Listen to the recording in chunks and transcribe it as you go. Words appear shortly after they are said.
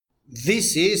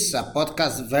This is a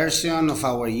podcast version of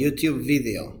our YouTube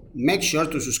video. Make sure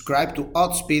to subscribe to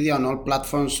Oddspedia on all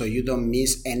platforms so you don't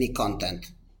miss any content.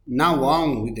 Now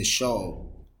on with the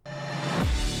show.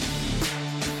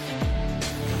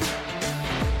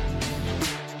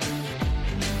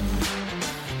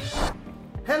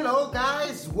 Hello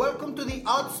guys, welcome to the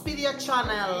Oddspedia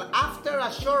channel. After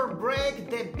a short break,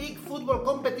 the big football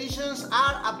competitions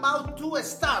are about to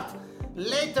start.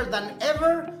 Later than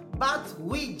ever, but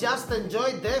we just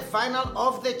enjoyed the final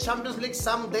of the Champions League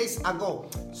some days ago.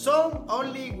 So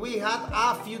only we had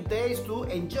a few days to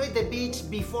enjoy the beach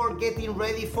before getting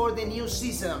ready for the new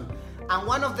season. And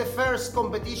one of the first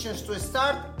competitions to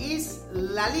start is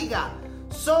La Liga.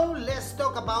 So let's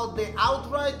talk about the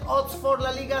outright odds for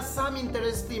La Liga, some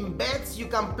interesting bets you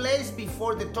can place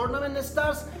before the tournament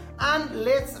starts, and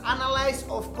let's analyze,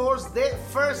 of course, the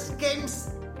first games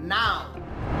now.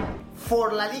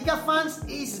 For La Liga fans,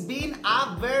 it's been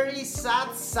a very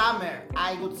sad summer,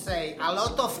 I would say. A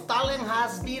lot of talent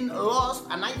has been lost,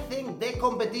 and I think the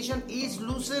competition is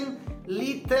losing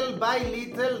little by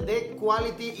little the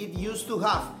quality it used to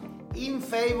have, in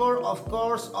favor, of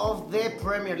course, of the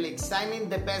Premier League, signing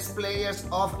the best players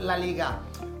of La Liga.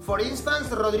 For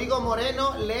instance, Rodrigo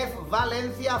Moreno left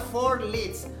Valencia for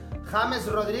Leeds. James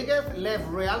Rodriguez left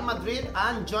Real Madrid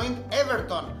and joined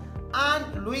Everton.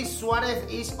 And Luis Suarez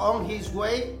is on his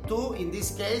way to, in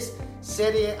this case,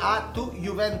 Serie A to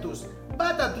Juventus.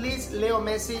 But at least Leo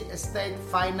Messi stayed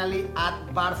finally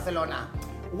at Barcelona.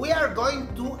 We are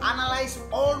going to analyze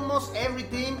almost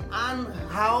everything and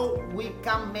how we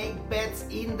can make bets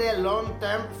in the long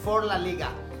term for La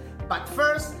Liga. But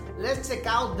first, let's check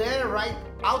out the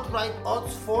outright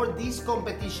odds for this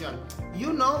competition.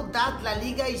 You know that La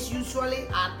Liga is usually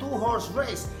a two-horse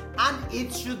race, and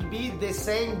it should be the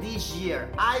same this year.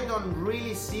 I don't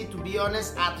really see, to be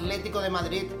honest, Atletico de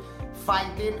Madrid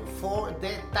fighting for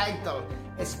the title,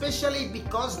 especially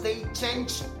because they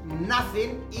changed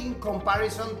nothing in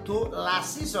comparison to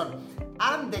last season,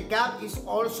 and the gap is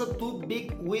also too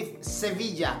big with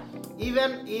Sevilla,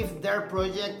 even if their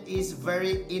project is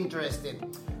very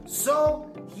interesting. So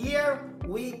here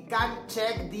we can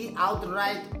check the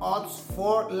outright odds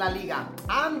for La Liga,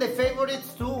 and the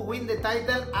favorites to win the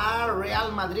title are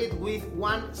Real Madrid with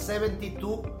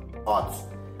 172 odds.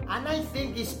 And I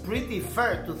think it's pretty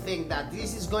fair to think that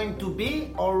this is going to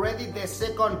be already the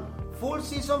second full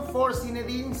season for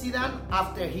Zinedine Zidane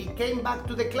after he came back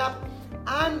to the club.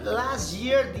 And last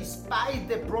year, despite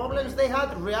the problems they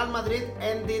had, Real Madrid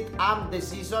ended up the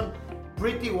season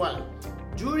pretty well.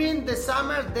 During the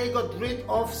summer, they got rid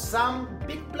of some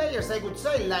big players, I would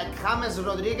say, like James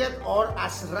Rodriguez or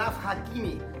Achraf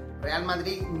Hakimi. Real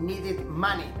Madrid needed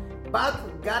money.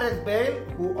 But Gareth Bale,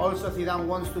 who also Zidane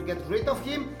wants to get rid of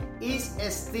him, is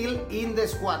still in the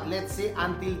squad. Let's see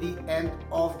until the end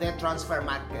of the transfer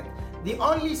market. The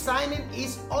only signing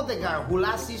is Odegaard, who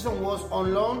last season was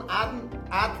on loan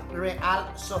at Real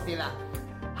Sociedad.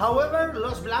 However,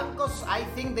 Los Blancos, I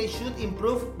think they should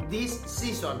improve this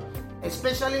season,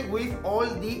 especially with all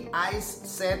the eyes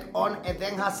set on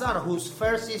Eden Hazard, whose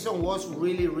first season was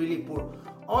really poor.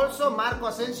 Also, Marco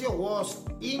Asensio was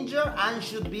injured and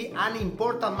should be an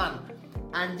important man.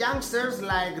 And youngsters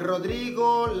like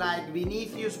Rodrigo, like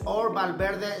Vinicius or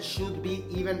Valverde should be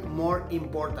even more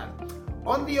important.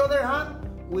 On the other hand,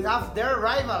 we have their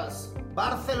rivals,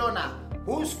 Barcelona,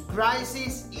 whose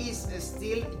crisis is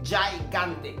still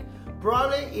gigantic.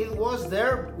 Probably it was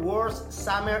their worst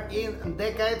summer in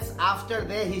decades after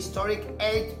the historic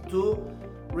 8-2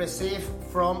 received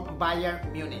from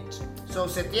Bayern Munich. So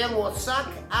Setien was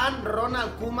sacked and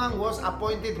Ronald Koeman was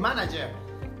appointed manager.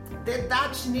 The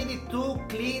Dutch needed to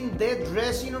clean the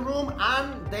dressing room,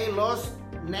 and they lost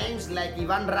names like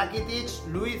Ivan Rakitic,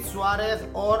 Luis Suarez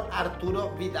or Arturo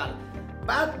Vidal.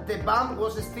 But the bomb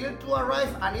was still to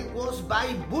arrive, and it was by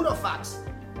Burofax.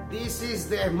 This is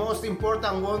the most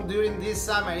important one during this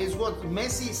summer. It's what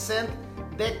Messi sent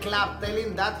the club,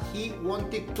 telling that he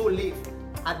wanted to leave.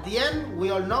 At the end, we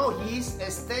all know he's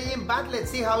staying, but let's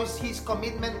see how is his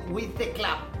commitment with the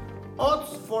club.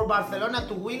 Odds for Barcelona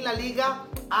to win La Liga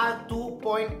are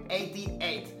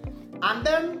 2.88. And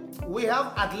then we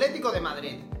have Atletico de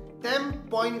Madrid,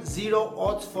 10.0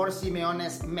 odds for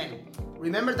Simeone's men.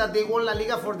 Remember that they won La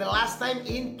Liga for the last time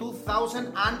in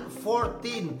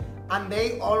 2014. And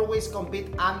they always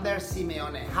compete under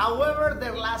Simeone. However,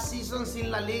 their last seasons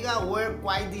in La Liga were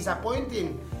quite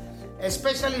disappointing,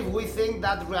 especially if we think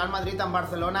that Real Madrid and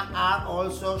Barcelona are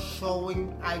also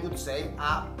showing, I would say,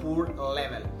 a poor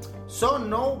level. So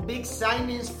no big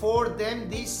signings for them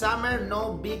this summer,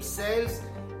 no big sales.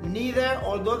 neither,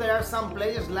 although there are some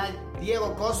players like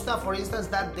Diego Costa, for instance,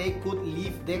 that they could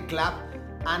leave the club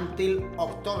until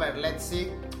October. Let's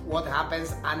see what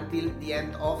happens until the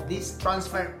end of this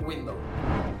transfer window.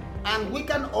 And we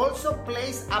can also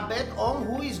place a bet on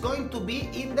who is going to be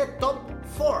in the top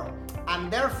 4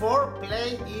 and therefore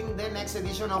play in the next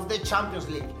edition of the Champions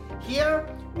League. Here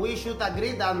we should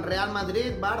agree that Real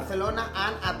Madrid, Barcelona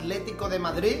and Atletico de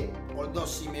Madrid, although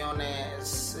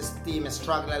Simeone's team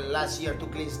struggled last year to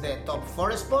clinch the top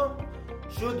 4 spot,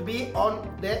 should be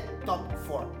on the top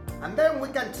 4. And then we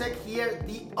can check here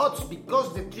the odds,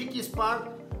 because the trickiest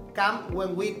part comes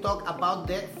when we talk about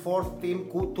the 4th team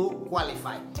to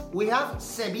qualify. We have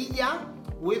Sevilla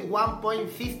with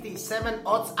 1.57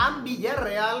 odds and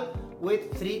Villarreal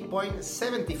with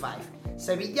 3.75.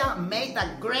 Sevilla made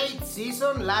a great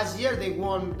season. Last year they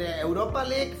won the Europa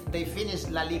League, they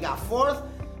finished La Liga 4th.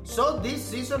 So this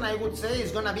season I would say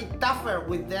is gonna be tougher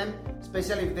with them,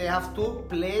 especially if they have to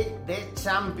play the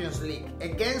Champions League.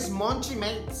 Against Monchi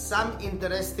made some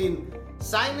interesting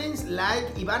signings like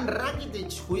Ivan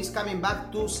Rakitic, who is coming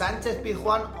back to Sanchez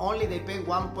Pizjuan, only they paid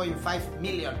 1.5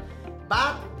 million.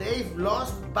 But they've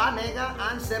lost Banega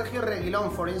and Sergio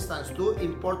Reguilón, for instance, 2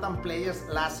 important players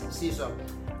last season.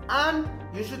 And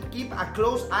you should keep a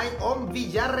close eye on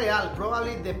Villarreal,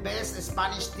 probably the best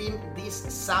Spanish team this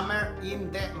summer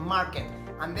in the market.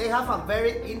 And they have a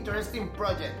very interesting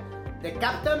project. The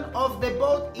captain of the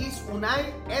boat is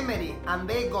Unai Emery, and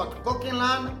they got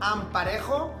Coquelin and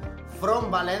Parejo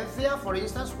from Valencia, for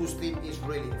instance, whose team is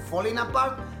really falling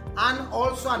apart, and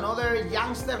also another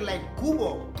youngster like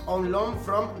Kubo on loan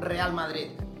from Real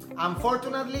Madrid.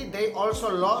 Unfortunately, they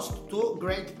also lost 2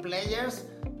 great players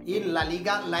in La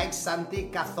Liga like Santi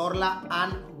Cazorla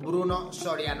and Bruno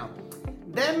Soriano.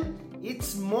 Then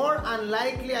it's more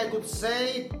unlikely, I could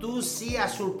say, to see a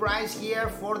surprise here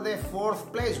for the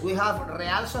 4th place. We have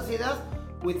Real Sociedad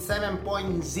with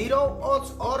 7.0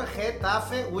 odds or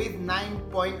Getafe with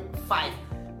 9.5.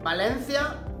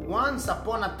 Valencia, once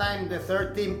upon a time the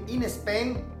 3rd team in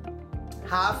Spain,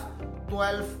 have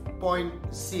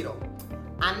 12.0.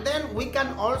 And then we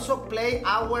can also play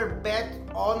our bet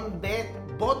on the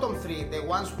bottom 3, the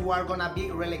ones who are gonna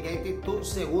be relegated to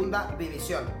Segunda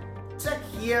División. Check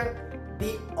here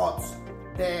the odds.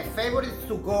 The favorites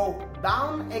to go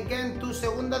down again to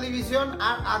Segunda División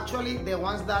are actually the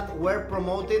ones that were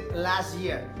promoted last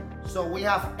year. So we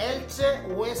have Elche,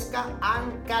 Huesca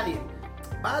and Cádiz.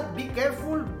 But be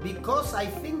careful, because I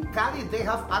think Cádiz, they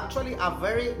have actually a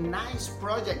very nice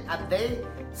project, and they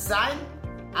signed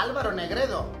Álvaro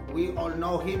Negredo. We all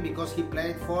know him because he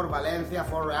played for Valencia,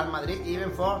 for Real Madrid,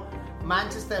 even for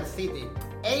Manchester City.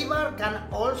 Eibar can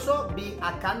also be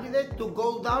a candidate to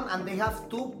go down, and they have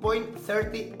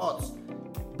 2.30 odds.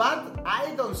 But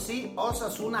I don't see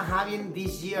Osasuna having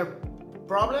this year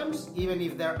problems, even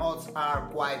if their odds are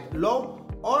quite low,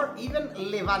 or even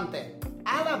Levante.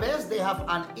 Alaves, they have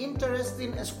an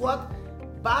interesting squad,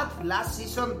 but last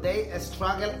season they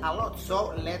struggled a lot.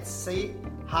 So let's see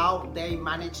how they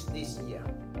manage this year.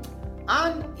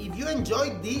 And if you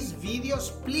enjoyed these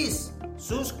videos, please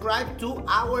subscribe to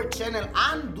our channel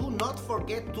and do not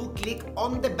forget to click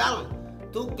on the bell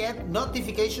to get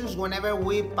notifications whenever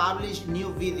we publish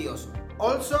new videos.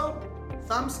 Also,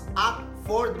 thumbs up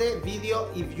for the video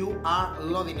if you are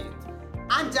loving it.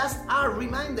 And just a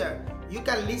reminder, you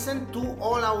can listen to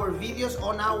all our videos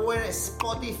on our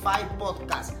Spotify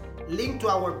podcast. Link to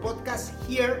our podcast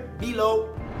here below.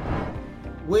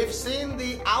 We've seen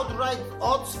the outright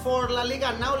odds for La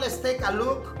Liga. Now let's take a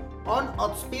look on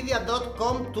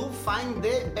oddspedia.com to find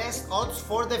the best odds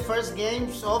for the first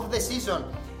games of the season.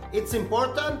 It's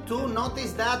important to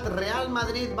notice that Real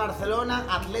Madrid, Barcelona,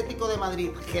 Atletico de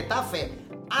Madrid, Getafe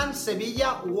and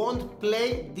Sevilla won't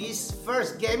play this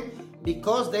first game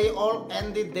because they all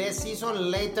ended the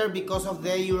season later because of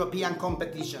the European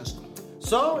competitions.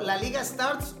 So La Liga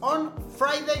starts on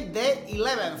Friday the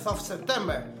 11th of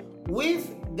September with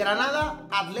Granada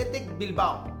Athletic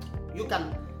Bilbao. You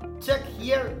can check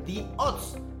here the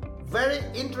odds. Very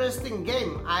interesting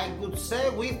game, I would say,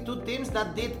 with 2 teams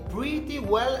that did pretty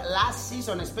well last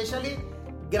season, especially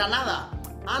Granada.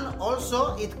 And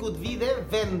also it could be the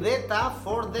vendetta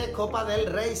for the Copa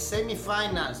del Rey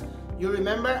semi-finals. You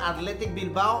remember Athletic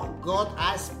Bilbao got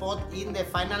a spot in the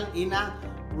final in a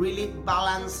really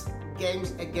balanced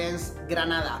games against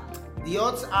Granada. The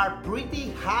odds are pretty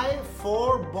high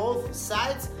for both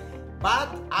sides,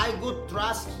 but I would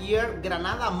trust here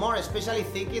Granada more, especially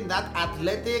thinking that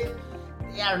Athletic,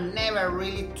 they are never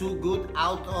really too good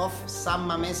out of San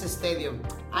Mamés Stadium.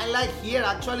 I like here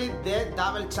actually the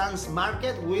double chance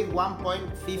market with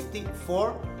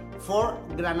 1.54 for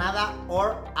Granada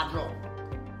or a draw.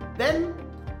 Then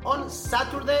on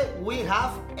Saturday we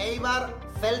have Eibar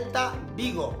Celta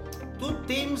Vigo. Two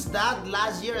teams that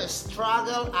last year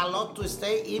struggled a lot to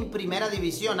stay in Primera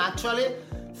División. Actually,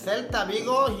 Celta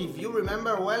Vigo, if you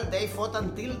remember well, they fought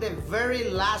until the very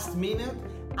last minute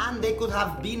and they could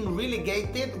have been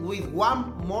relegated with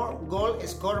one more goal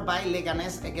scored by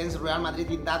Leganés against Real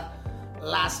Madrid in that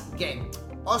last game.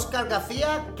 Oscar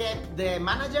Garcia kept the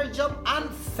manager job and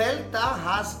Celta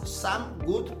has some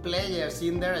good players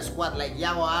in their squad like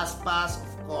Iago Aspas,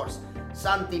 of course,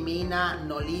 Santi Mina,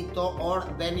 Nolito or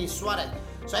Denis Suarez.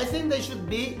 So I think they should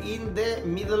be in the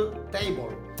middle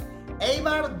table.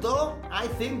 Eibar, though, I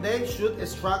think they should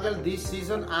struggle this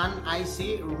season and I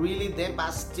see really the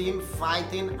best team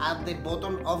fighting at the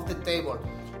bottom of the table.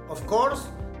 Of course,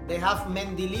 they have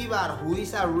Mendilibar, who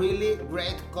is a really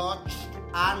great coach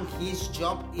and his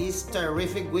job is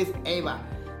terrific with Eibar.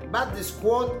 But the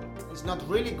squad is not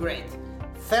really great.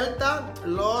 Celta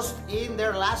lost in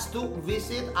their last two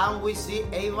visits and we see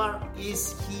Eibar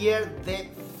is here the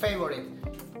favorite.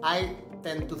 I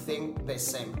tend to think the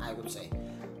same, I would say.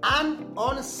 And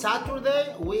on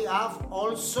Saturday we have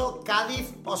also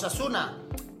Cádiz Osasuna.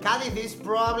 Cádiz is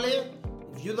probably,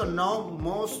 if you don't know,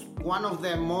 one of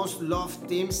the most loved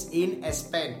teams in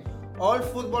Spain. All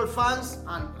football fans,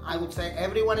 and I would say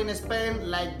everyone in Spain,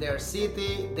 like their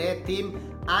city, their team,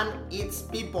 and its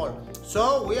people.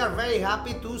 So we are very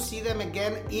happy to see them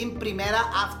again in Primera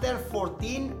after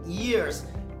 14 years.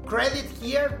 Credit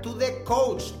here to the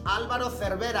coach, Álvaro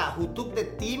Cervera, who took the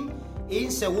team in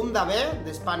Segunda B,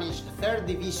 the Spanish third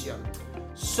division.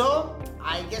 So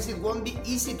I guess it won't be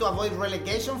easy to avoid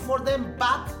relegation for them,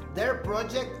 but their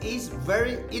project is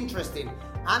very interesting.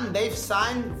 And they've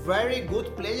signed very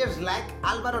good players like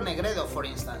Álvaro Negredo, for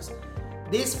instance.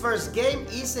 This first game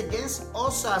is against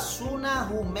Osasuna,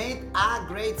 who made a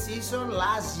great season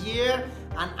last year,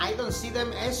 and I don't see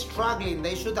them as struggling.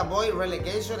 They should avoid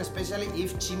relegation, especially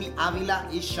if Chimi Avila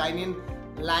is shining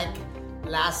like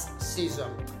last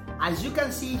season. As you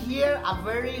can see here, a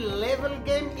very level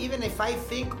game, even if I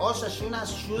think Osasuna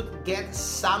should get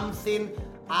something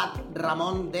at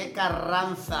Ramón de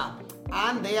Carranza.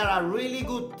 And they are a really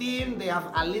good team. They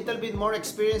have a little bit more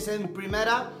experience in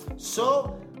Primera,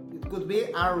 so it could be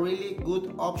a really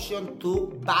good option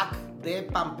to back the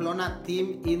Pamplona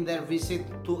team in their visit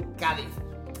to Cádiz.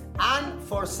 And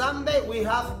for Sunday we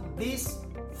have these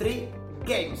three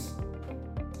games.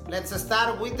 Let's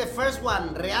start with the first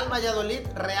one, Real Valladolid,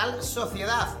 Real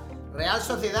Sociedad. Real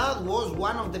Sociedad was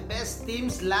one of the best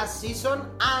teams last season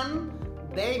and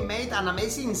they made an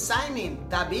amazing signing,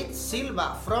 David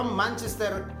Silva from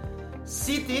Manchester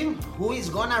City, who is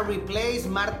gonna replace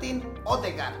Martin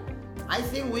Odegaard. I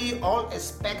think we all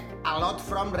expect a lot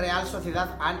from Real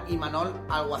Sociedad and Imanol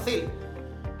Alguacil.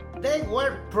 They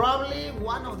were probably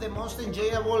one of the most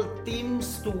enjoyable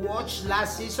teams to watch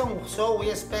last season, so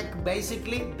we expect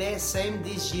basically the same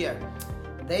this year.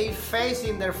 They face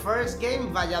in their first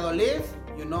game Valladolid.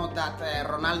 You know that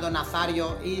Ronaldo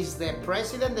Nazario is the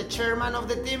president, the chairman of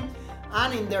the team,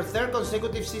 and in their third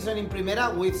consecutive season in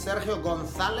Primera with Sergio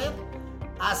González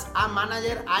as a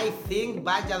manager, I think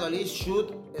Valladolid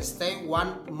should stay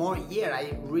one more year.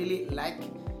 I really like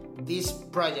this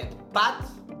project, but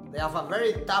they have a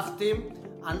very tough team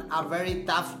and a very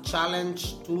tough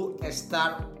challenge to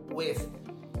start with.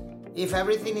 If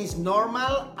everything is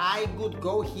normal, I could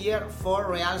go here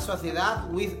for Real Sociedad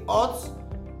with odds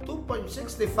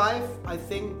 2.65. I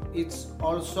think it's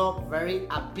also very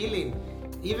appealing,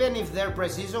 even if their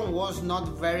preseason was not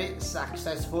very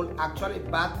successful actually,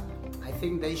 but I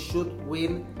think they should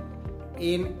win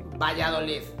in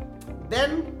Valladolid.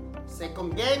 Then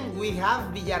second game we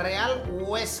have Villarreal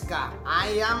Huesca.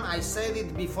 I said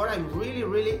it before, I'm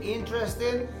really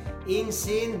interested in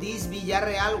seeing this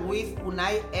Villarreal with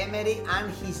Unai Emery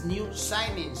and his new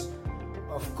signings.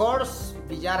 Of course,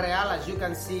 Villarreal, as you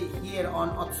can see here on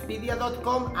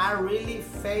Oddspedia.com, are really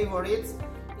favorites,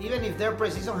 even if their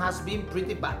preseason has been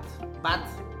pretty bad. But,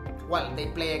 well, they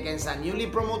play against a newly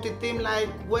promoted team like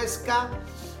Huesca,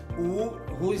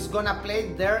 who is gonna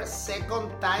play their second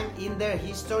time in their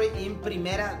history in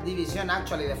Primera División.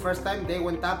 Actually, the first time they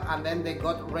went up and then they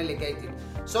got relegated.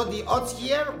 So the odds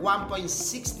here,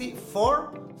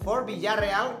 1.64. For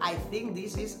Villarreal, I think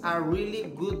this is a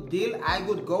really good deal. I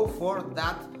would go for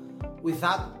that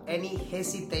without any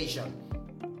hesitation.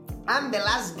 And the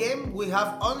last game we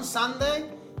have on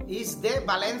Sunday is the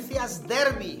Valencia's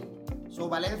derby. So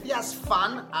Valencia's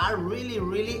fans are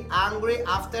really angry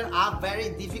after a very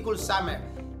difficult summer.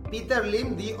 Peter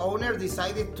Lim, the owner,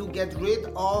 decided to get rid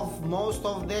of most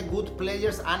of the good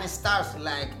players and stars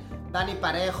like Dani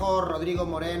Parejo, Rodrigo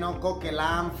Moreno,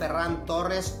 Coquelin, Ferran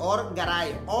Torres or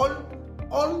Garay.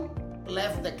 All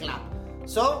left the club.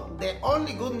 So the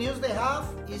only good news they have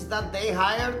is that they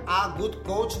hired a good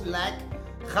coach like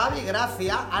Javi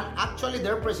Gracia, and actually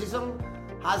their preseason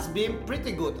has been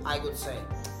pretty good, I would say.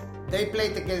 They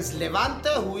played against Levante,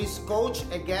 who is coached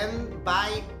again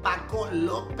by Paco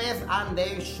Lopez, and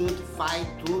they should fight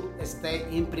to stay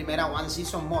in Primera one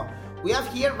season more. We have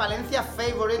here Valencia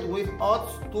favorite with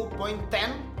odds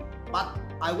 2.10, but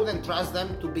I wouldn't trust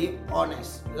them, to be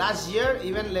honest. Last year,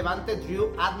 even Levante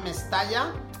drew at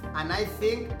Mestalla, and I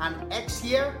think an X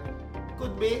here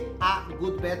could be a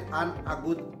good bet and a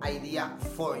good idea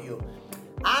for you.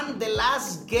 And the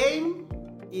last game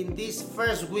in this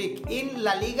first week in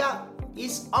La Liga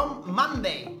is on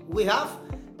Monday. We have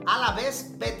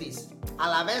Alaves Betis.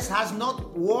 Alaves has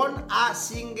not won a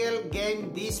single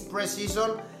game this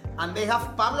preseason, and they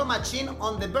have Pablo Machin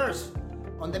on the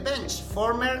bench,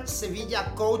 former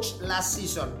Sevilla coach last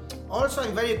season. Also,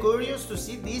 I'm very curious to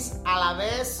see this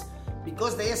Alaves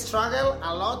because they struggle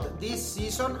a lot this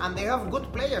season, and they have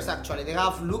good players actually. They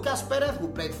have Lucas Perez, who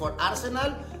played for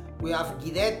Arsenal. We have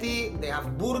Guidetti, they have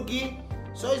Burgi.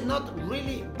 So it's not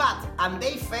really bad. And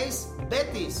they face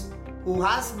Betis, who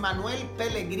has Manuel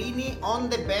Pellegrini on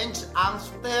the bench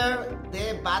after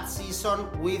the bad season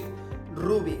with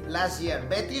Rubi last year.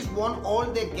 Betis won all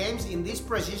the games in this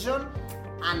preseason,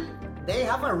 and they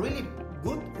have a really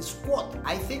good squad.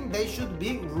 I think they should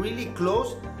be really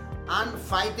close and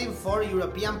fighting for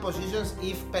European positions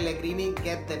if Pellegrini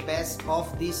get the best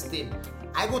of this team.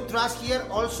 I would trust here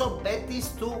also Betis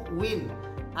to win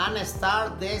and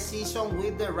start the season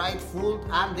with the right foot,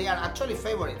 and they are actually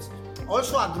favorites.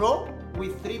 Also, a draw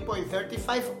with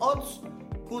 3.35 odds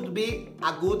could be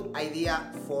a good idea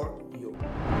for you.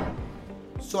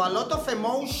 So a lot of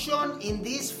emotion in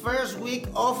this first week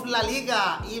of La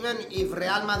Liga, even if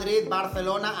Real Madrid,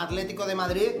 Barcelona, Atletico de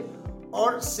Madrid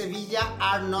or Sevilla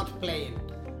are not playing.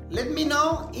 Let me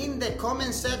know in the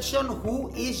comment section who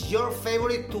is your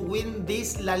favorite to win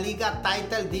this La Liga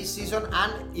title this season,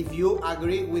 and if you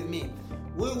agree with me.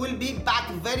 We will be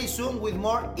back very soon with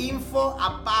more info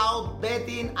about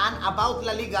betting and about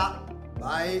La Liga.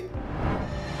 Bye.